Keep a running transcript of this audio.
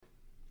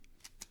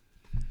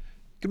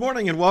Good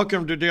morning and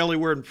welcome to Daily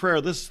Word and Prayer.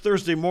 This is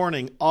Thursday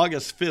morning,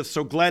 August 5th.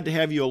 So glad to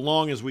have you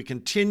along as we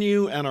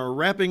continue and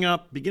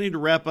are beginning to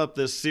wrap up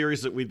this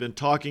series that we've been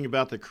talking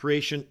about, the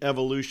creation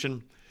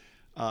evolution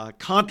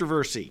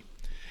controversy.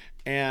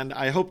 And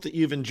I hope that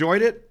you've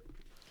enjoyed it.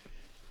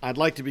 I'd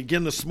like to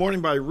begin this morning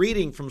by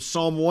reading from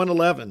Psalm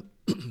 111.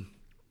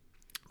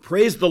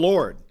 Praise the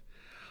Lord.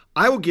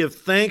 I will give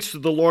thanks to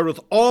the Lord with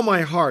all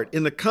my heart,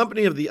 in the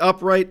company of the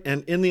upright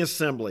and in the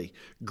assembly.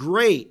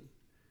 Great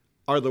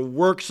are the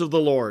works of the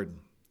Lord.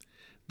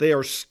 They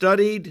are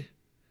studied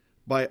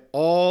by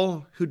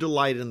all who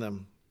delight in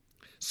them.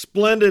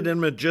 Splendid and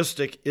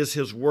majestic is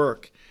his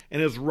work,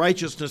 and his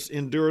righteousness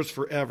endures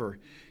forever.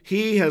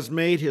 He has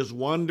made his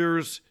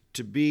wonders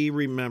to be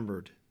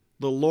remembered.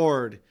 The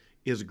Lord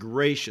is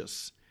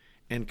gracious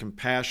and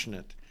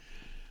compassionate.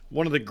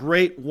 One of the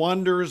great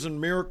wonders and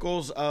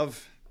miracles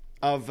of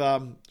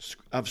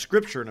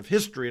Scripture and of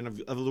history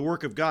and of the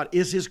work of God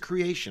is his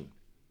creation.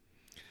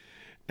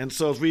 And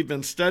so as we've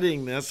been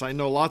studying this, I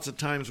know lots of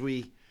times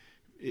we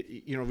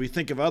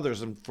think of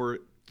others, and for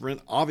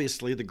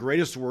obviously the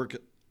greatest work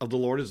of the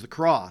Lord is the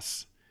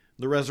cross,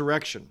 the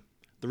resurrection,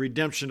 the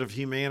redemption of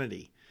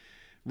humanity,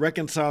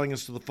 reconciling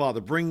us to the Father,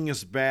 bringing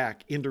us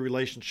back into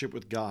relationship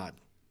with God.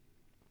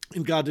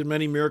 And God did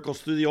many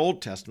miracles through the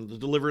Old Testament, the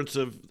deliverance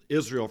of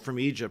Israel from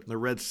Egypt and the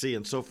Red Sea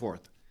and so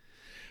forth.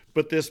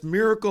 But this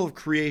miracle of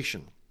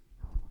creation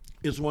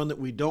is one that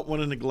we don't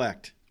want to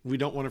neglect. We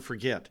don't want to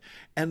forget.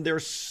 And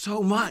there's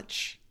so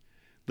much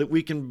that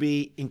we can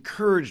be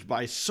encouraged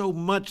by, so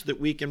much that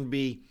we can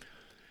be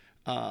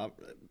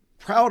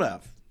proud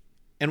of.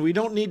 And we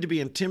don't need to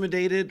be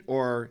intimidated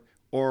or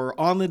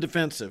on the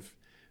defensive,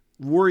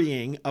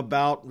 worrying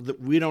about that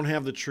we don't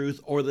have the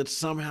truth or that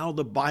somehow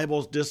the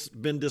Bible's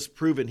been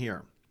disproven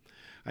here.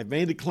 I've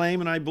made the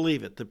claim, and I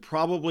believe it, that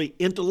probably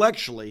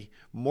intellectually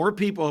more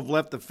people have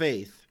left the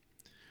faith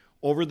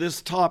over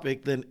this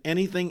topic than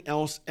anything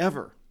else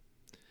ever.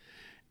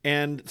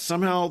 And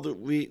somehow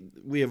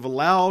we have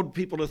allowed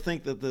people to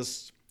think that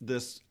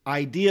this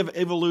idea of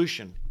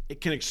evolution,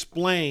 it can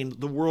explain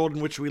the world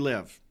in which we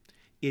live.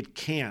 It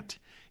can't.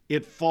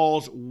 It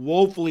falls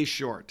woefully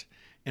short,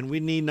 and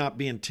we need not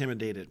be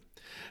intimidated.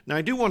 Now,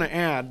 I do want to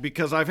add,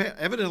 because I've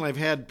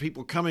had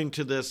people coming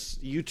to this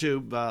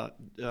YouTube,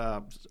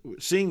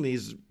 seeing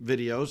these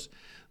videos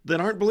that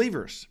aren't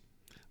believers,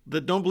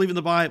 that don't believe in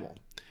the Bible.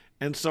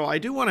 And so I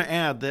do want to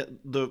add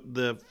that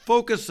the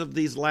focus of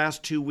these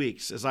last 2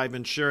 weeks, as I've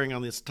been sharing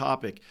on this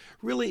topic,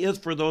 really is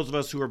for those of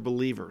us who are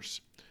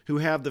believers, who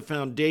have the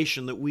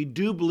foundation that we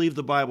do believe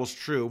the Bible's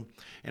true,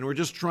 and we're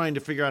just trying to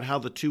figure out how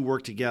the two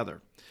work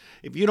together.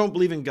 If you don't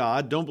believe in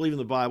God, don't believe in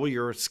the Bible,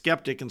 you're a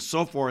skeptic and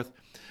so forth,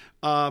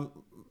 my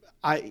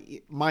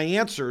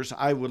answers,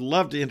 I would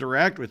love to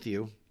interact with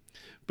you,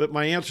 but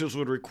my answers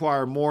would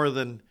require more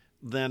than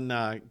in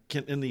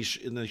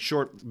the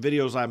short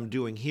videos I'm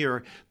doing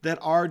here that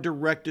are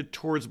directed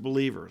towards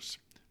believers.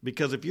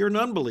 Because if you're an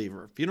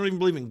unbeliever, if you don't even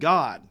believe in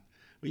God,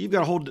 well, you've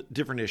got whole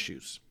different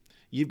issues.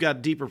 You've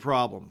got deeper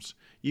problems.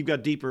 You've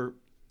got deeper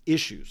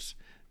issues.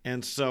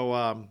 And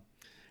so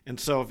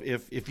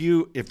if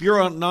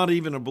you're not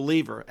even a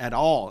believer at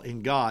all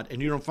in God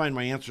and you don't find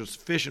my answers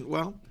sufficient,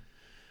 well,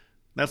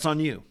 that's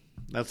on you.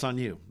 That's on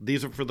you.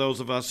 These are for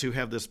those of us who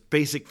have this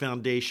basic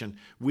foundation.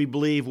 We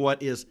believe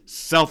what is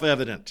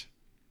self-evident,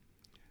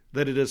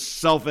 that it is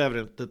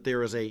self-evident that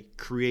there is a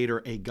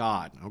creator, a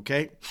God,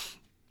 okay?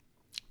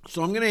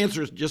 So I'm going to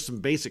answer just some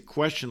basic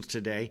questions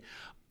today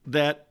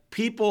that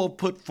people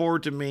put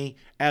forward to me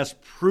as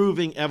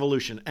proving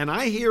evolution. And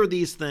I hear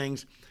these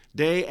things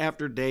day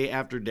after day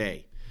after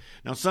day.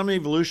 Now, some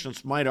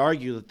evolutionists might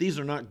argue that these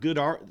aren't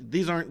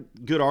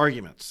good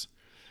arguments.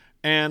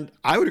 And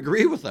I would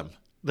agree with them.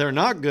 They're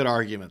not good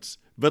arguments,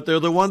 but they're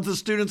the ones the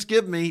students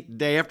give me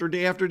day after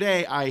day after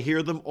day. I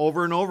hear them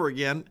over and over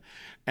again,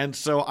 and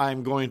so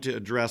I'm going to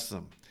address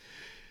them.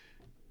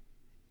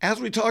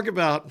 As we talk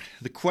about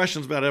the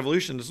questions about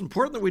evolution, it's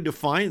important that we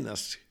define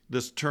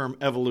this term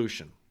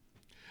evolution.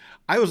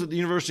 I was at the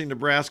University of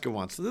Nebraska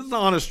once. This is the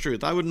honest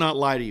truth. I would not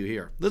lie to you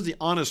here. This is the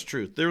honest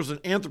truth. There was an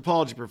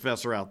anthropology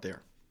professor out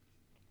there,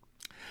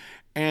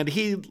 and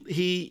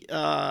we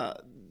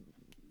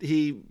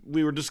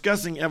were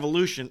discussing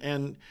evolution,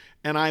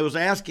 and I was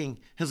asking,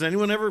 is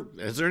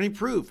there any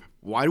proof?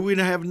 Why do we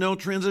have no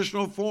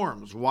transitional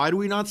forms? Why do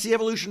we not see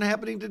evolution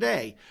happening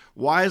today?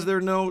 Why is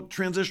there no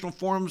transitional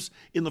forms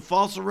in the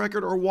fossil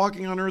record or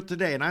walking on Earth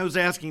today? And I was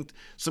asking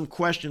some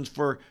questions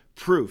for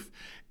proof.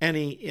 And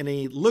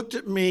he looked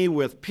at me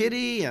with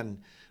pity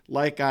and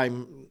like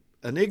I'm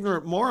an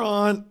ignorant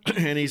moron,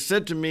 and he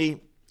said to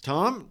me,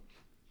 Tom,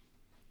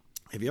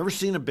 have you ever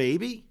seen a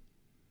baby?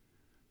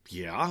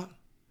 Yeah.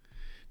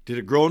 Did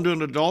it grow into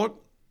an adult?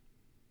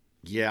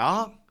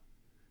 Yeah.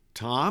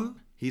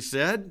 Tom, he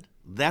said,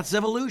 that's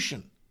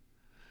evolution.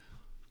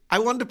 I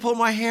wanted to pull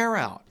my hair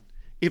out.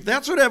 If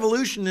that's what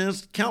evolution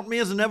is, count me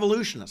as an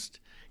evolutionist.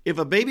 If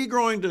a baby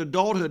growing to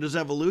adulthood is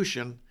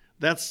evolution,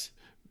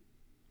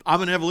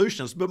 I'm an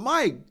evolutionist. But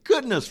my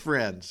goodness,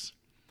 friends,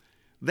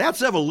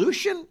 that's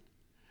evolution?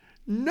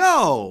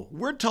 No,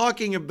 we're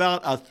talking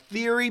about a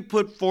theory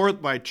put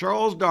forth by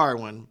Charles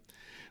Darwin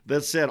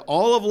that said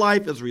all of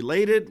life is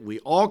related. We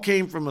all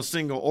came from a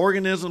single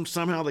organism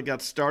somehow that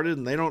got started,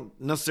 and they don't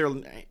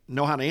necessarily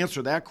know how to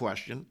answer that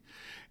question.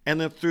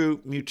 And that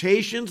through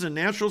mutations and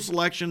natural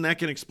selection, that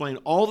can explain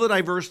all the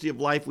diversity of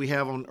life we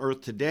have on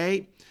Earth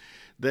today.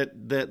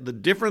 That the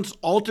difference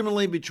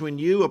ultimately between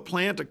you, a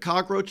plant, a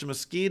cockroach, a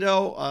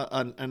mosquito,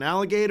 an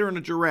alligator, and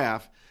a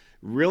giraffe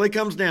really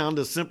comes down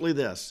to simply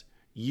this.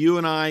 You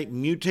and I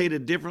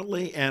mutated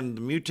differently, and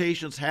the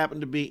mutations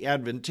happened to be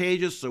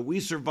advantageous, so we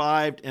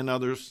survived and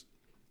others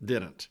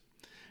didn't.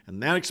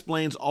 And that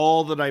explains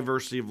all the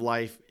diversity of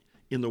life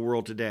in the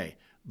world today.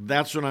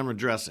 That's what I'm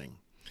addressing.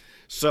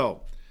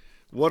 So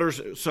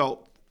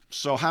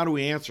how do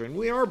we answer? And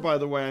we are, by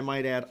the way, I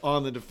might add,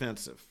 on the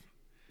defensive.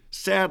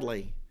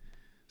 Sadly,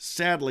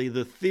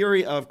 the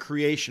theory of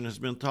creation has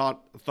been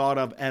thought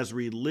of as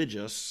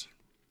religious,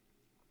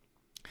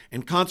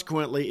 and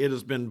consequently, it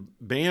has been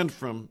banned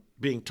from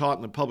being taught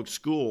in the public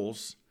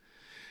schools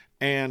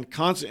and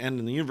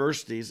in the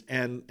universities,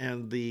 and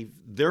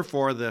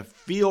therefore the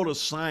field of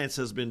science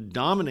has been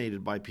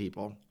dominated by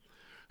people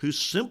who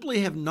simply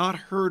have not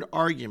heard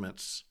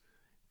arguments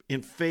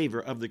in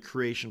favor of the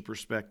creation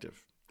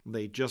perspective.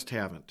 They just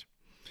haven't.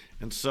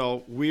 And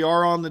so we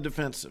are on the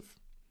defensive.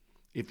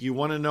 If you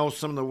want to know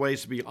some of the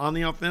ways to be on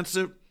the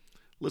offensive,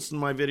 listen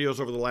to my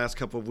videos over the last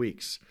couple of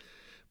weeks.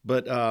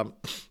 But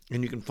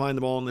and you can find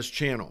them all on this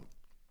channel.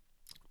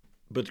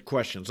 But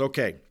questions.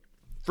 Okay.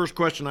 First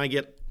question I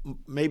get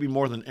maybe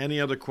more than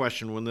any other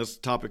question when this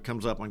topic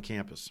comes up on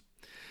campus.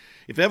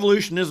 If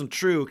evolution isn't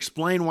true,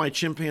 explain why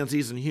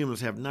chimpanzees and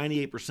humans have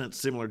 98%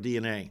 similar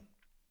DNA.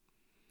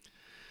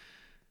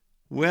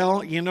 Well,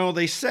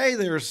 they say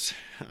there's,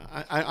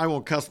 I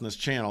won't cuss on this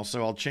channel,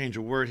 so I'll change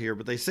a word here,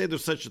 but they say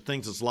there's such a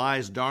things as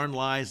lies, darn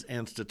lies,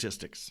 and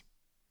statistics.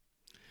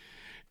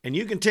 And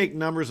you can take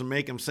numbers and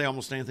make them say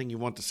almost anything you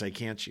want to say,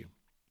 can't you?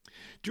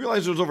 Do you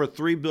realize there's over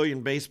 3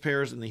 billion base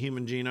pairs in the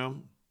human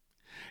genome?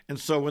 And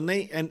so when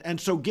they,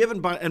 and so given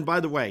by, and by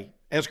the way,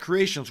 as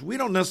creationists, we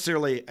don't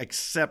necessarily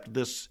accept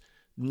this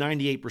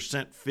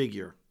 98%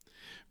 figure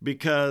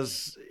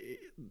because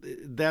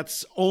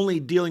that's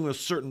only dealing with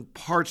certain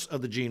parts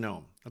of the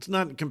genome. That's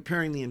not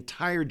comparing the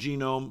entire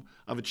genome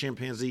of a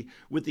chimpanzee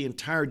with the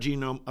entire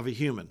genome of a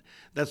human.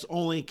 That's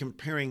only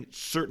comparing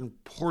certain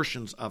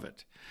portions of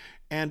it.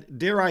 And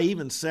dare I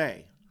even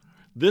say,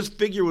 this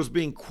figure was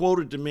being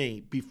quoted to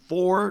me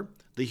before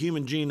the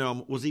human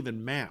genome was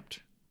even mapped.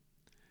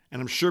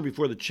 And I'm sure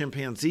before the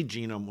chimpanzee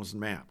genome was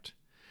mapped.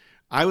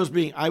 I was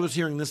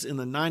hearing this in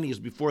the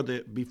 90s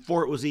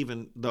before it was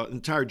even, the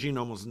entire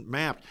genome was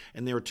mapped,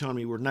 and they were telling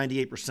me we're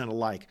 98%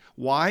 alike.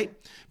 Why?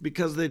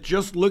 Because they're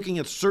just looking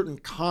at certain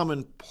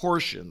common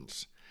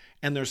portions,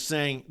 and they're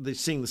seeing the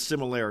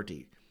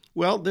similarity.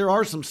 Well, there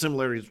are some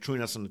similarities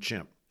between us and the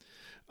chimp.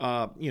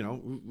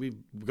 We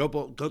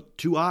got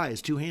 2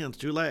 eyes, 2 hands,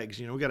 2 legs.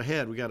 We got a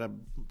head, we got a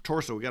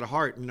torso, we got a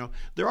heart.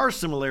 There are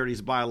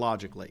similarities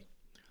biologically.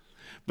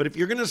 But if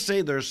you're going to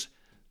say there's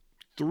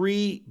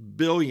 3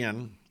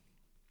 billion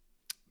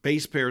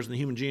base pairs in the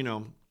human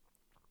genome,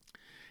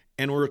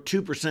 and we're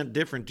 2%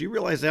 different, do you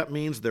realize that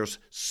means there's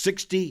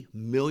 60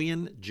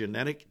 million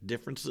genetic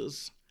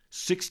differences?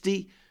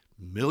 60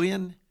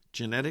 million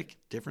genetic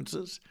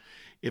differences?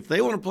 If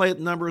they want to play with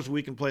numbers,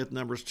 we can play with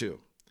numbers too.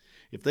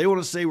 If they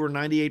want to say we're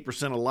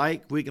 98%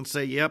 alike, we can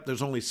say, yep,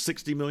 there's only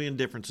 60 million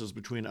differences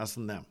between us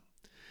and them.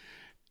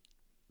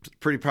 It's a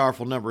pretty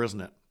powerful number,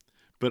 isn't it?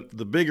 But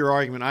the bigger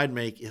argument I'd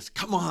make is,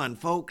 come on,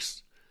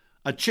 folks,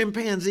 a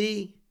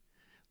chimpanzee,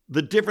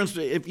 the difference,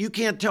 if you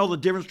can't tell the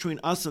difference between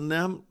us and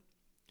them,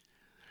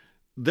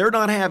 they're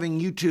not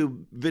having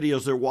YouTube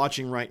videos they're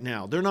watching right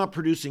now. They're not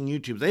producing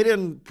YouTube. They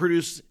didn't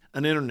produce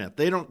an internet.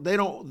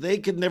 They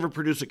could never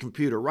produce a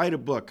computer, write a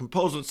book,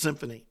 compose a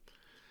symphony,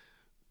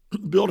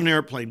 build an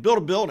airplane, build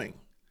a building.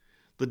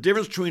 The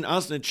difference between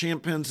us and a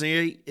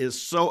chimpanzee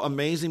is so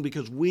amazing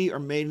because we are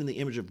made in the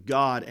image of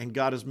God, and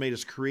God has made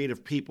us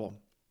creative people.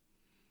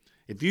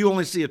 If you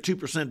only see a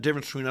 2%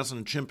 difference between us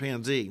and a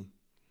chimpanzee,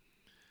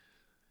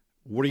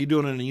 what are you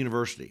doing in a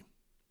university?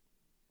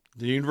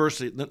 The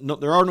university, no,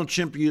 there are no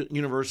chimp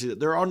universities.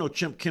 There are no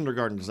chimp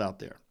kindergartens out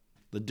there.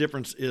 The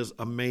difference is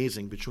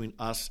amazing between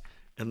us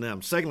and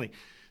them.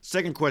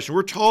 Second question,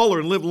 we're taller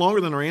and live longer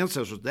than our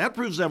ancestors. That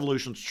proves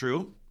evolution's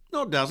true.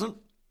 No, it doesn't.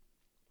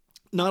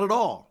 Not at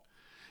all.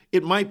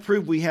 It might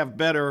prove we have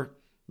better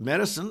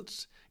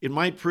medicines. It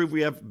might prove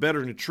we have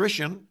better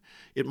nutrition.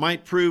 It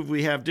might prove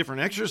we have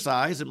different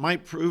exercise. It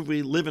might prove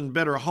we live in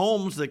better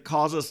homes that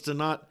cause us to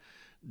not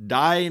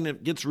die and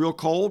it gets real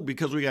cold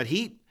because we got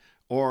heat,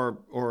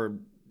 or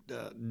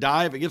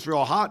die if it gets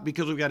real hot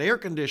because we've got air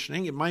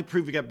conditioning. It might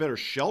prove we got better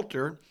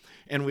shelter,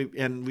 and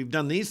we've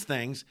done these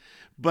things.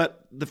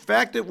 But the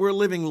fact that we're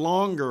living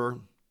longer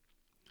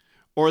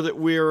or that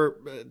we're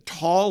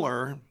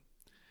taller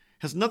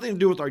has nothing to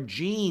do with our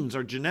genes,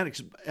 our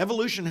genetics.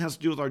 Evolution has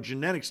to do with our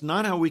genetics,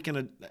 not how we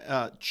can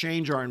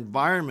change our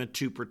environment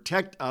to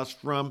protect us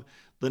from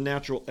the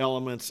natural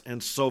elements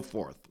and so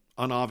forth.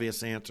 An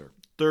obvious answer.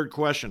 third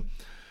question.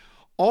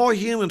 All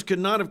humans could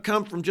not have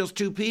come from just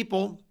two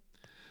people.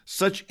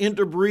 Such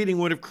interbreeding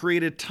would have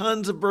created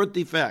tons of birth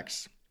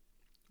defects.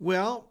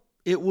 Well,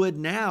 it would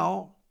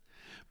now.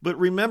 But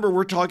remember,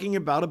 we're talking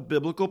about a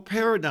biblical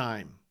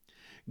paradigm.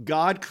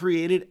 God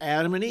created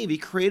Adam and Eve. He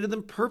created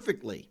them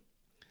perfectly.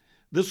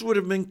 This would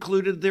have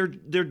included their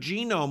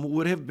genome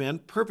would have been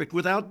perfect,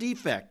 without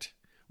defect,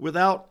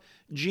 without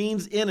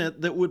genes in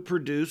it that would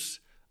produce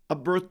a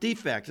birth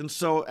defect. And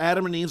so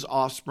Adam and Eve's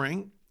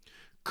offspring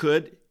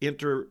could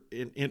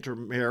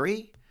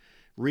intermarry,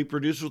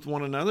 reproduce with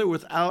one another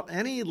without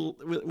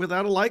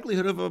a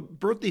likelihood of a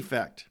birth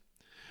defect.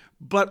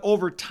 But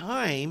over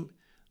time,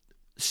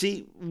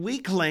 see, we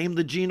claim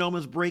the genome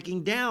is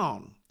breaking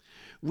down.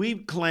 We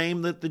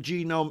claim that the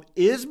genome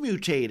is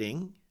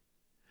mutating,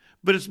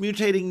 but it's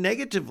mutating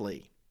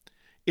negatively.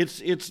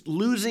 It's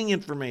losing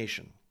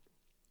information.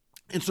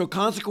 And so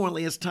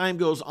consequently, as time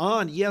goes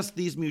on, yes,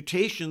 these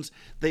mutations,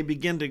 they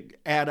begin to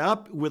add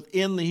up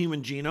within the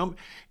human genome.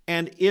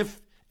 And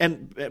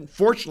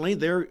fortunately,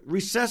 they're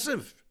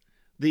recessive.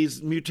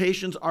 These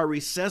mutations are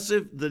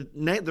recessive.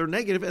 They're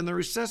negative, and they're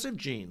recessive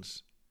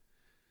genes.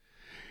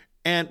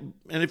 And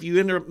if you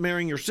end up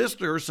marrying your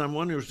sister or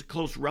someone who's a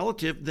close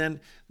relative, then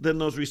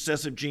those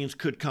recessive genes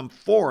could come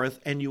forth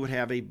and you would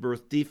have a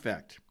birth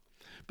defect.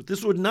 But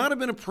this would not have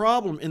been a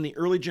problem in the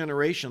early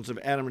generations of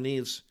Adam and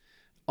Eve's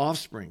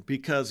offspring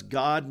because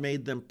God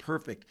made them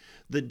perfect.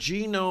 The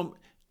genome,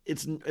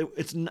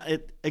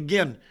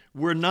 again,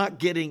 we're not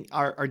getting,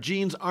 our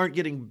genes aren't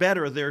getting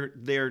better,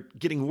 they're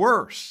getting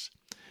worse.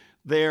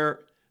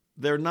 They're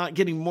not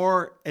getting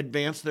more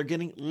advanced, they're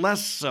getting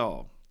less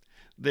so.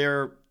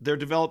 They're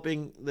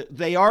developing,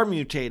 they are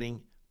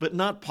mutating, but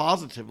not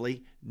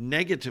positively,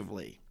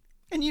 negatively.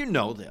 And you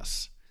know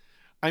this.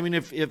 I mean,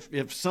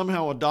 if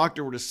somehow a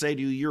doctor were to say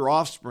to you, your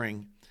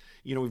offspring,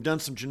 we've done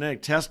some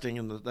genetic testing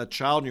and that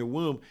child in your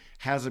womb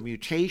has a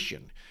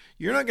mutation,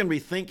 you're not going to be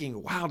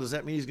thinking, wow, does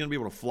that mean he's going to be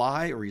able to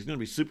fly or he's going to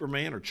be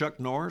Superman or Chuck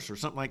Norris or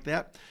something like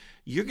that?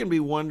 You're going to be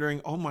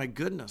wondering, oh my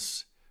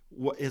goodness,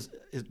 what is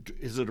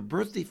it a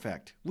birth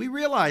defect? We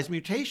realize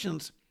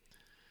mutations,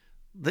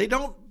 they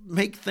don't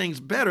make things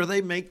better,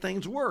 they make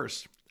things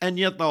worse. And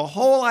yet the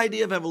whole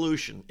idea of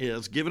evolution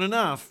is, given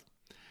enough,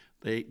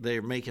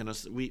 they're making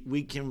us,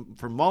 we can,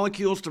 from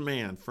molecules to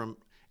man, from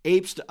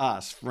apes to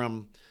us,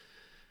 from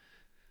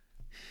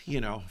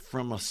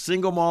a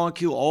single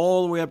molecule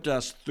all the way up to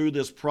us through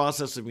this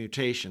process of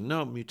mutation.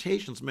 No,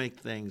 mutations make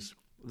things,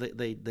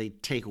 they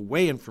take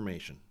away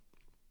information,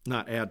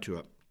 not add to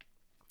it.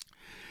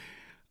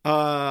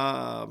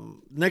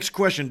 Next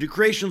question. Do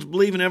creationists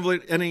believe in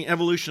any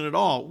evolution at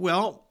all?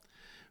 Well,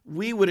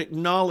 we would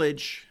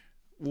acknowledge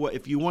what,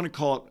 if you want to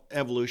call it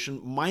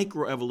evolution,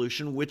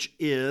 microevolution, which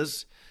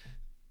is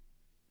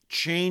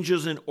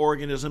changes in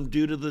organism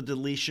due to the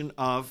deletion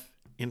of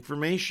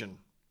information.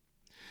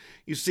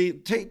 You see,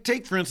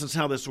 take for instance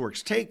how this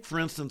works. Take, for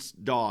instance,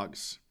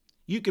 dogs.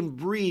 You can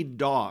breed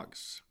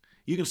dogs.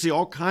 You can see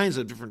all kinds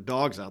of different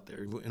dogs out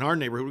there. In our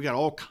neighborhood, we got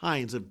all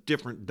kinds of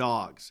different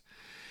dogs.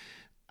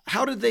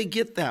 How did they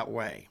get that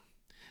way?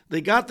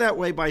 They got that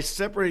way by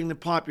separating the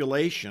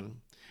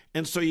population.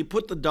 And so you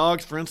put the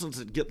dogs, for instance,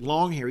 that get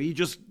long hair, you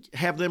just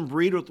have them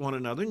breed with one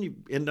another, and you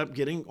end up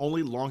getting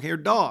only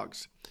long-haired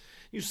dogs.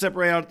 You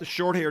separate out the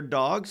short-haired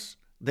dogs,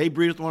 they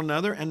breed with one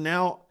another, and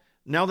now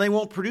they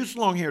won't produce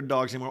long-haired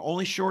dogs anymore,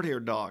 only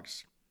short-haired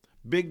dogs.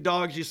 Big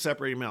dogs, you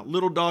separate them out.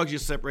 Little dogs, you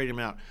separate them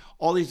out.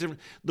 All these different.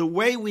 The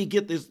way we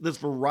get this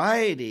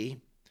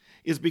variety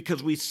is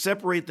because we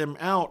separate them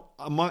out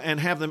and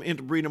have them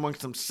interbreed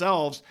amongst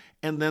themselves,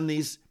 and then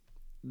these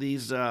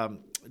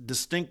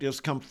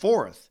distinctives come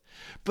forth.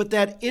 But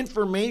that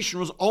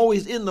information was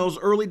always in those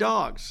early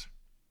dogs.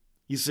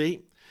 You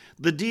see,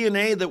 the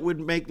DNA that would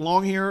make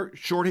long-hair,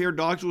 short-haired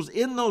dogs was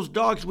in those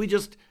dogs. We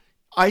just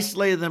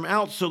isolated them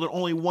out so that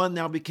only one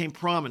now became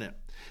prominent.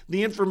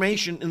 The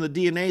information in the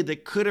DNA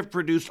that could have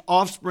produced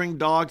offspring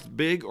dogs,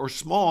 big or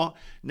small,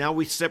 now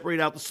we separate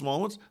out the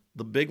small ones,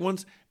 the big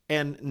ones,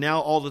 and now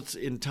all that's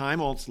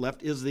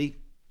left is the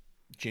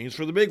genes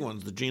for the big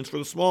ones, the genes for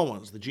the small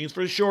ones, the genes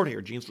for the short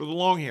hair, genes for the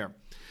long hair.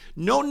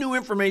 No new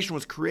information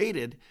was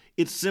created.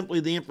 It's simply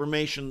the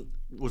information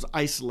was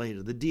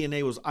isolated. The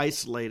DNA was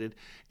isolated,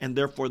 and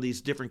therefore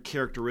these different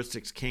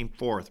characteristics came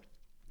forth.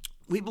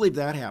 We believe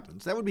that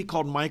happens. That would be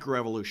called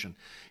microevolution.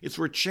 It's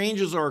where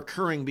changes are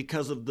occurring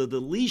because of the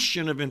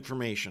deletion of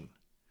information.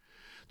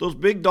 Those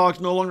big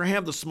dogs no longer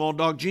have the small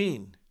dog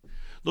gene.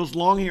 Those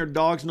long-haired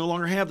dogs no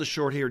longer have the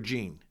short-haired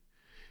gene.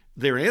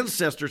 Their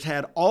ancestors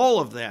had all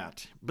of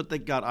that, but they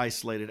got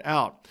isolated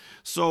out.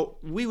 So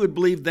we would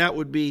believe that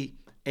would be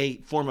a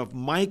form of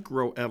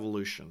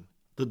microevolution,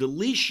 the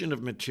deletion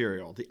of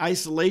material, the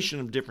isolation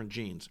of different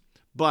genes.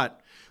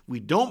 But we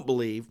don't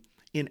believe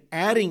in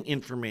adding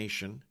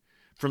information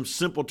from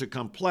simple to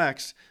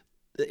complex,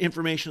 the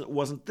information that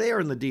wasn't there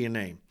in the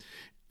DNA.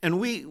 And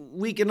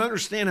we can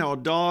understand how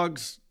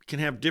dogs can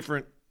have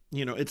different,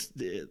 its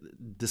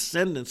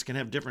descendants can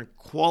have different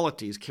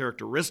qualities,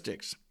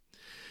 characteristics.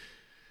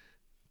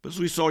 But as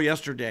we saw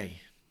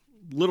yesterday,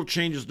 little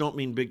changes don't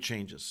mean big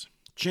changes.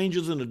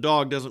 Changes in a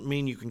dog doesn't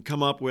mean you can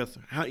come up with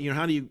how do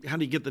you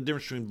get the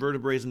difference between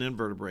vertebrates and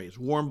invertebrates,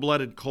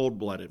 warm-blooded,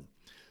 cold-blooded,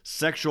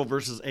 sexual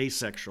versus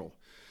asexual.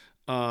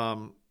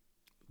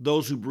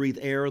 Those who breathe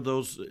air,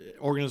 those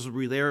organisms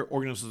breathe air,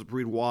 organisms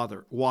breathe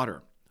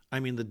water. I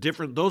mean,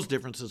 those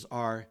differences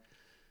are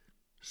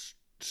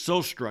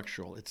so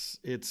structural.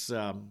 That's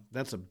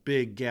a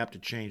big gap to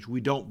change.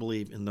 We don't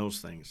believe in those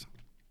things.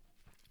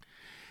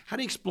 How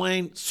do you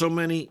explain so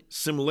many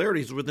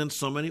similarities within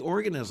so many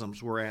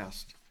organisms, we're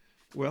asked?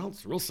 Well,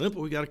 it's real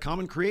simple. We've got a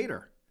common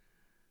creator.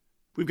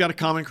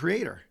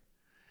 The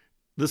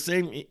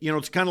same,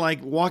 it's kind of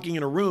like walking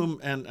in a room,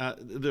 and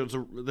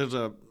there's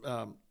a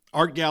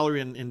art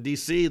gallery in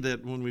D.C.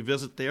 that when we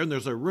visit there, and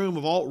there's a room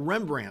of all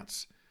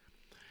Rembrandts.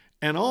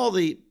 And all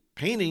the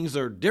paintings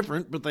are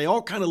different, but they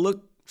all kind of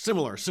look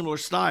similar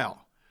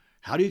style.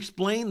 How do you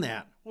explain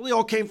that? Well, they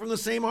all came from the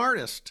same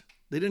artist.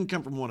 They didn't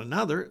come from one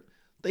another.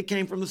 They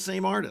came from the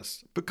same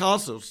artist.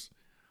 Picasso's,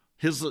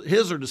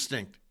 his are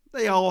distinct.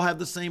 They all have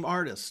the same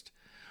artist.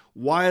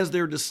 Why is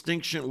there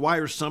distinction? Why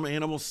are some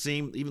animals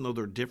even though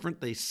they're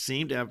different, they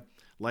seem to have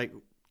like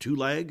 2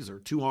 legs or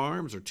 2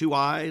 arms or 2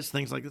 eyes,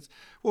 things like this?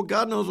 Well,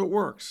 God knows what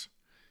works.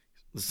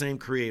 The same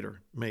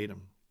creator made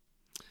them.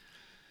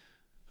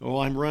 Well,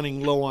 I'm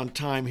running low on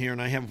time here,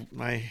 and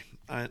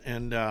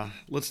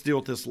let's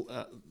deal with this.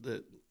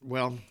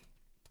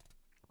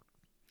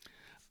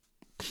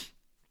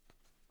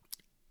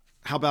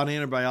 How about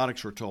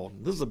antibiotics, we're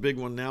told? This is a big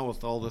one now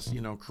with all this,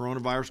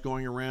 coronavirus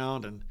going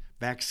around and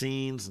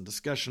vaccines and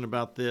discussion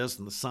about this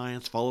and the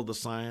science, follow the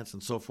science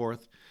and so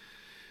forth.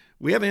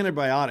 We have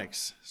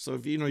antibiotics. So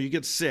if you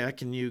get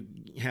sick and you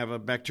have a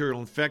bacterial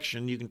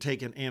infection, you can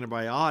take an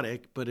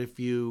antibiotic, but if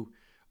you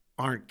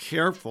aren't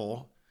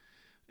careful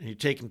and you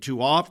take them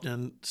too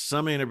often,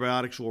 some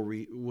antibiotics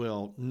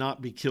will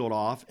not be killed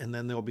off, and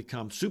then they'll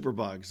become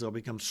superbugs. They'll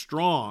become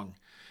strong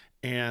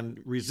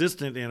and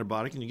resistant to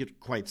antibiotic, and you get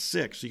quite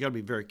sick. So you got to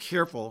be very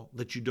careful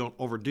that you don't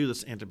overdo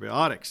this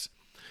antibiotics.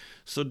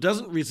 So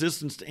doesn't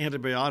resistance to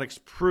antibiotics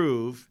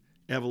prove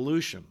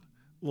evolution?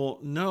 Well,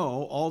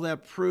 no. All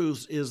that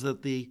proves is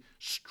that the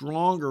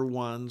stronger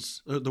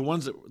ones, the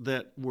ones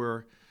that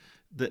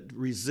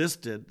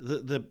resisted,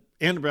 the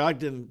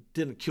antibiotic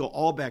didn't kill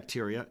all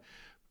bacteria,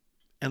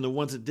 and the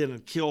ones that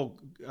didn't kill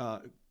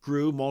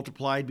grew,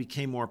 multiplied,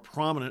 became more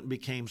prominent,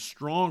 became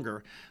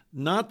stronger.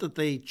 Not that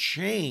they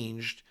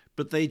changed,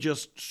 but they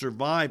just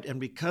survived, and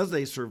because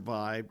they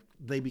survived,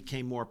 they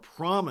became more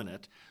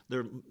prominent.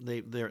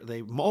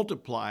 They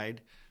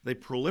multiplied, they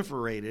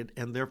proliferated,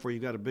 and therefore you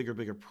got a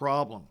bigger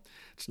problem.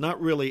 It's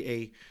not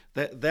really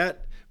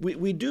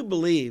we do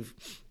believe.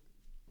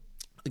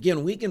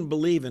 Again, we can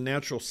believe in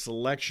natural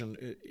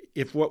selection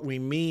if what we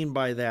mean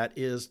by that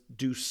is,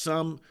 do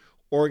some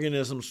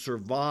organisms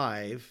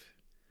survive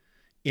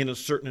in a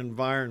certain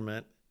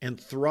environment and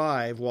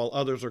thrive while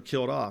others are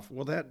killed off?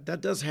 Well,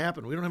 that does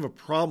happen. We don't have a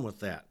problem with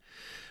that.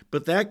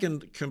 But that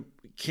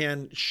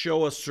can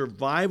show a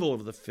survival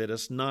of the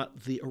fittest,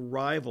 not the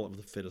arrival of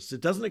the fittest.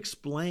 It doesn't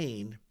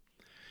explain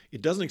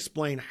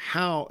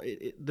how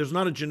there's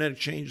not a genetic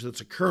change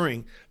that's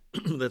occurring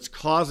that's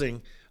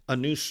causing a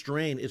new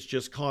strain. It's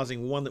just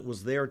causing one that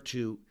was there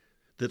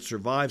that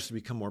survives to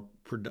become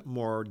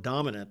more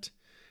dominant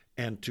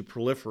and to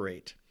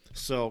proliferate.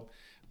 So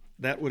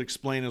that would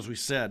explain, as we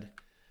said,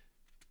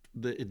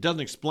 it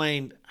doesn't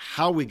explain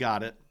how we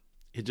got it.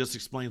 It just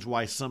explains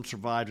why some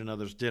survived and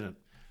others didn't.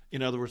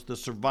 In other words, the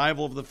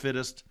survival of the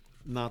fittest,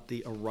 not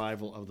the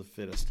arrival of the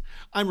fittest.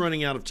 I'm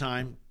running out of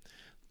time.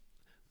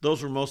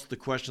 Those are most of the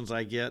questions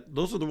I get.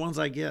 Those are the ones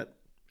I get.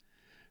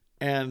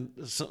 And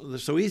so they're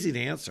so easy to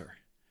answer.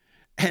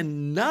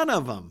 And none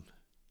of them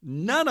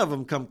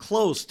come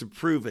close to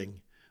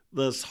proving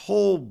this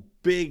whole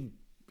big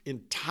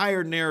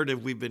entire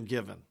narrative we've been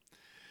given,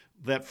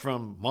 that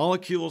from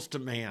molecules to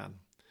man,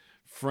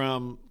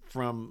 from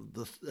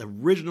the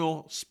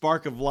original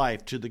spark of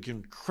life to the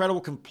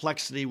incredible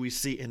complexity we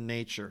see in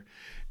nature.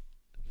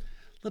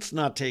 Let's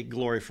not take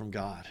glory from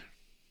God.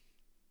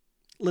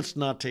 Let's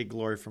not take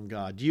glory from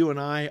God. You and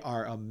I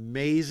are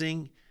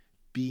amazing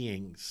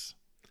beings.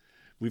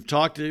 We've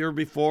talked here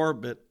before,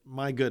 but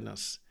my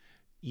goodness,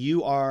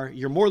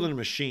 you're more than a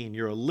machine.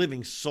 You're a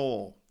living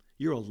soul.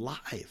 You're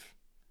alive.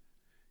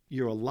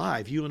 You're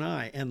alive, you and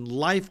I, and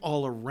life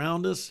all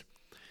around us.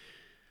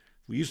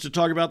 We used to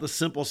talk about the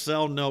simple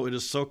cell. No, it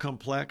is so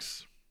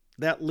complex.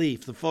 That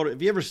leaf,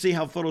 if you ever see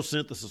how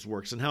photosynthesis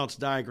works and how it's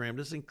diagrammed,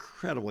 it's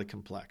incredibly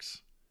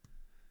complex.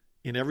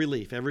 In every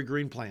leaf, every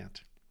green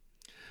plant.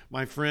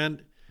 My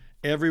friend,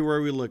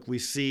 everywhere we look, we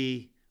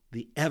see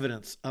the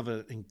evidence of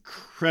an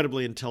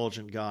incredibly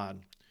intelligent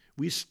God.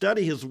 We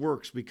study his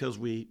works because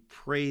we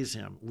praise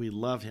him. We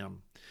love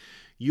him.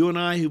 You and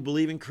I who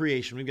believe in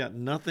creation, we've got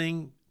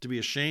nothing to be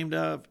ashamed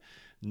of,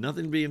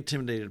 nothing to be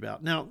intimidated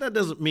about. Now, that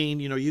doesn't mean,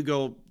 you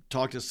go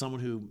talk to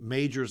someone who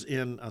majors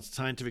in a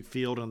scientific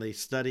field and they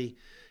study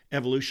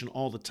evolution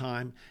all the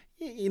time.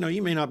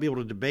 You may not be able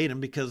to debate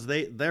them because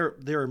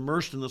they're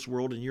immersed in this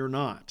world and you're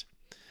not.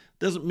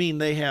 Doesn't mean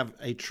they have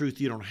a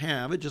truth you don't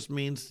have. It just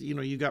means,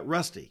 you got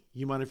rusty.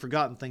 You might have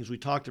forgotten things we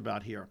talked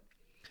about here.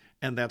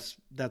 And that's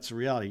the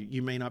reality.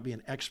 You may not be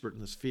an expert in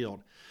this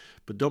field,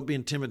 but don't be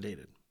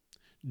intimidated.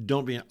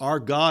 Our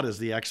God is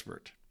the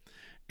expert.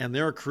 And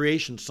there are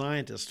creation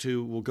scientists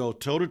who will go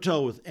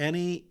toe-to-toe with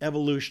any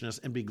evolutionist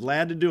and be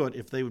glad to do it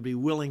if they would be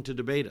willing to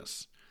debate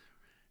us.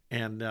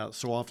 And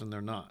so often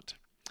they're not.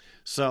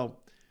 So,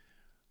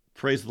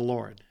 praise the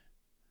Lord.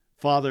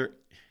 Father,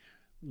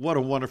 what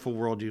a wonderful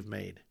world you've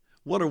made.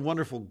 What a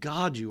wonderful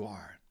God you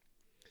are.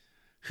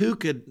 Who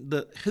could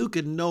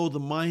know the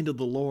mind of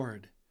the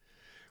Lord?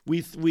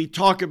 We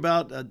talk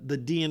about the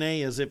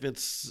DNA as if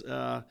it's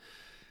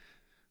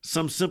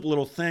some simple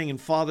little thing.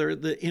 And Father,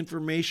 the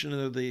information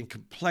and the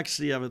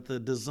complexity of it, the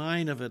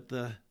design of it,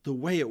 the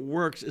way it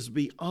works is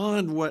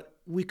beyond what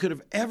we could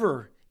have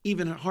ever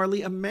even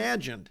hardly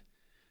imagined.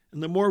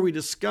 And the more we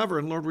discover,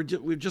 and Lord,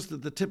 we're just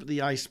at the tip of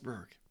the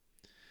iceberg.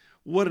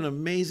 What an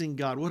amazing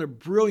God. What a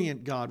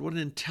brilliant God. What an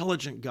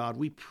intelligent God.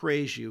 We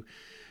praise you.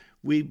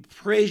 We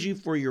praise you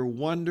for your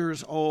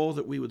wonders, oh,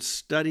 that we would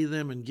study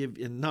them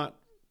and not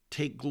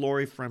take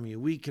glory from you.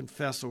 We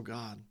confess, oh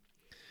God,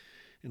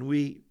 and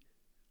we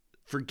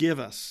forgive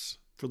us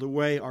for the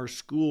way our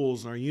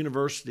schools and our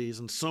universities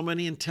and so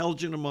many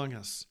intelligent among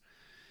us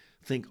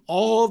think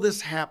all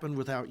this happened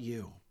without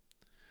you.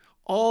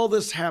 All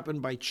this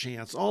happened by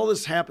chance. All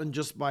this happened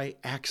just by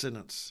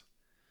accidents.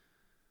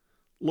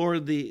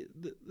 Lord, the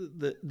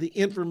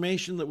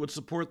information that would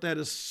support that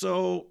is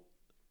so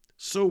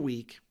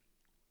weak.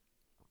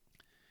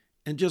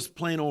 And just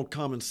plain old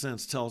common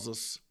sense tells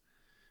us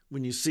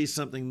when you see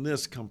something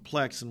this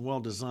complex and well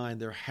designed,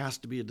 there has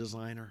to be a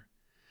designer.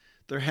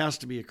 There has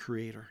to be a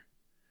creator.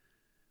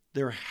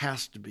 There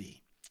has to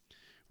be.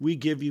 We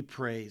give you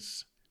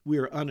praise. We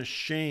are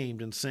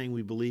unashamed in saying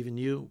we believe in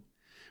you.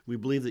 We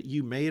believe that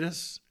you made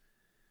us.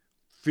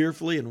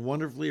 Fearfully and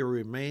wonderfully are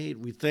we made.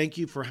 We thank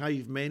you for how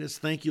you've made us.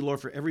 Thank you, Lord,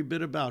 for every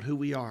bit about who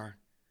we are.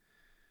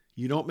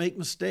 You don't make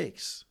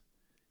mistakes.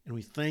 And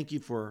we thank you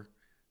for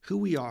who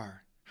we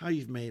are, how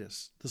you've made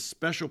us, the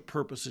special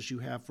purposes you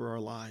have for our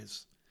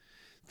lives.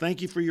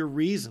 Thank you for your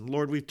reason.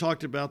 Lord, we've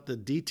talked about the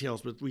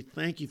details, but we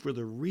thank you for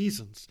the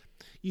reasons.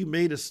 You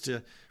made us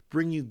to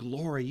bring you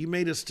glory. You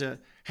made us to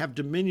have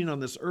dominion on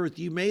this earth.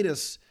 You made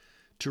us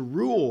to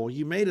rule.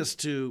 You made us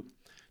to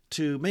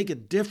make a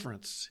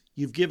difference.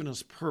 You've given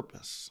us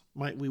purpose.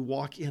 Might we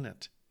walk in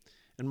it.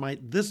 And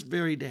might this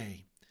very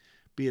day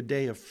be a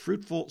day of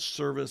fruitful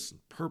service and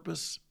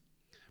purpose.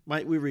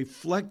 Might we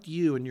reflect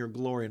you and your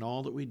glory in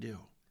all that we do.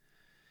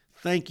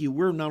 Thank you.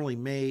 We're not only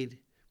made,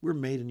 we're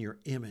made in your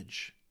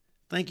image.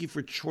 Thank you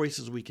for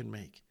choices we can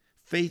make,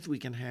 faith we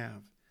can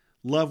have,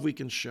 love we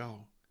can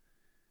show,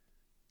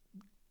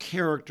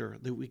 character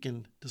that we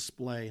can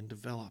display and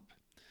develop.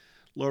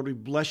 Lord, we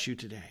bless you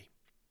today,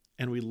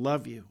 and we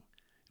love you,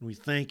 and we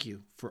thank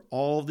you for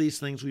all these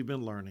things we've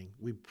been learning.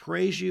 We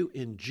praise you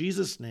in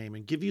Jesus' name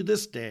and give you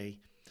this day.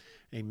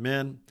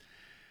 Amen,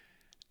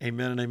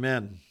 amen, and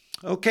amen.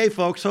 Okay,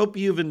 folks, hope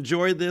you've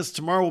enjoyed this.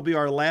 Tomorrow will be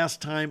our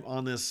last time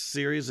on this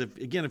series. If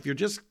you're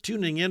just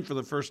tuning in for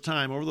the first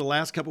time, over the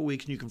last couple of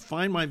weeks, and you can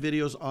find my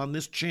videos on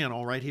this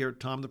channel right here,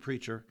 Tom the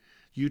Preacher,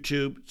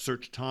 YouTube,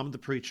 search Tom the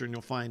Preacher, and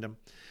you'll find them.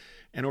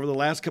 And over the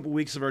last couple of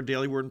weeks of our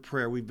Daily Word and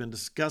Prayer, we've been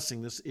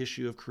discussing this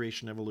issue of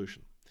creation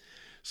evolution.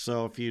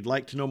 So if you'd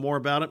like to know more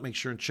about it, make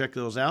sure and check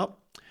those out.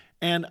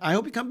 And I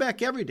hope you come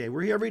back every day.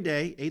 We're here every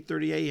day,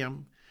 8:30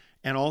 a.m.,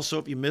 and also,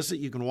 if you miss it,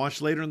 you can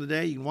watch later in the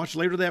day. You can watch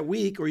later that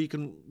week, or you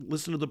can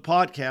listen to the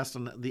podcast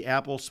on the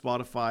Apple,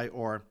 Spotify,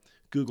 or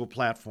Google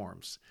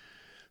platforms.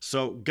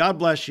 So God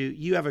bless you.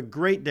 You have a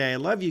great day. I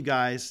love you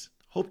guys.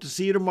 Hope to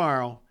see you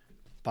tomorrow.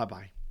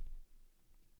 Bye-bye.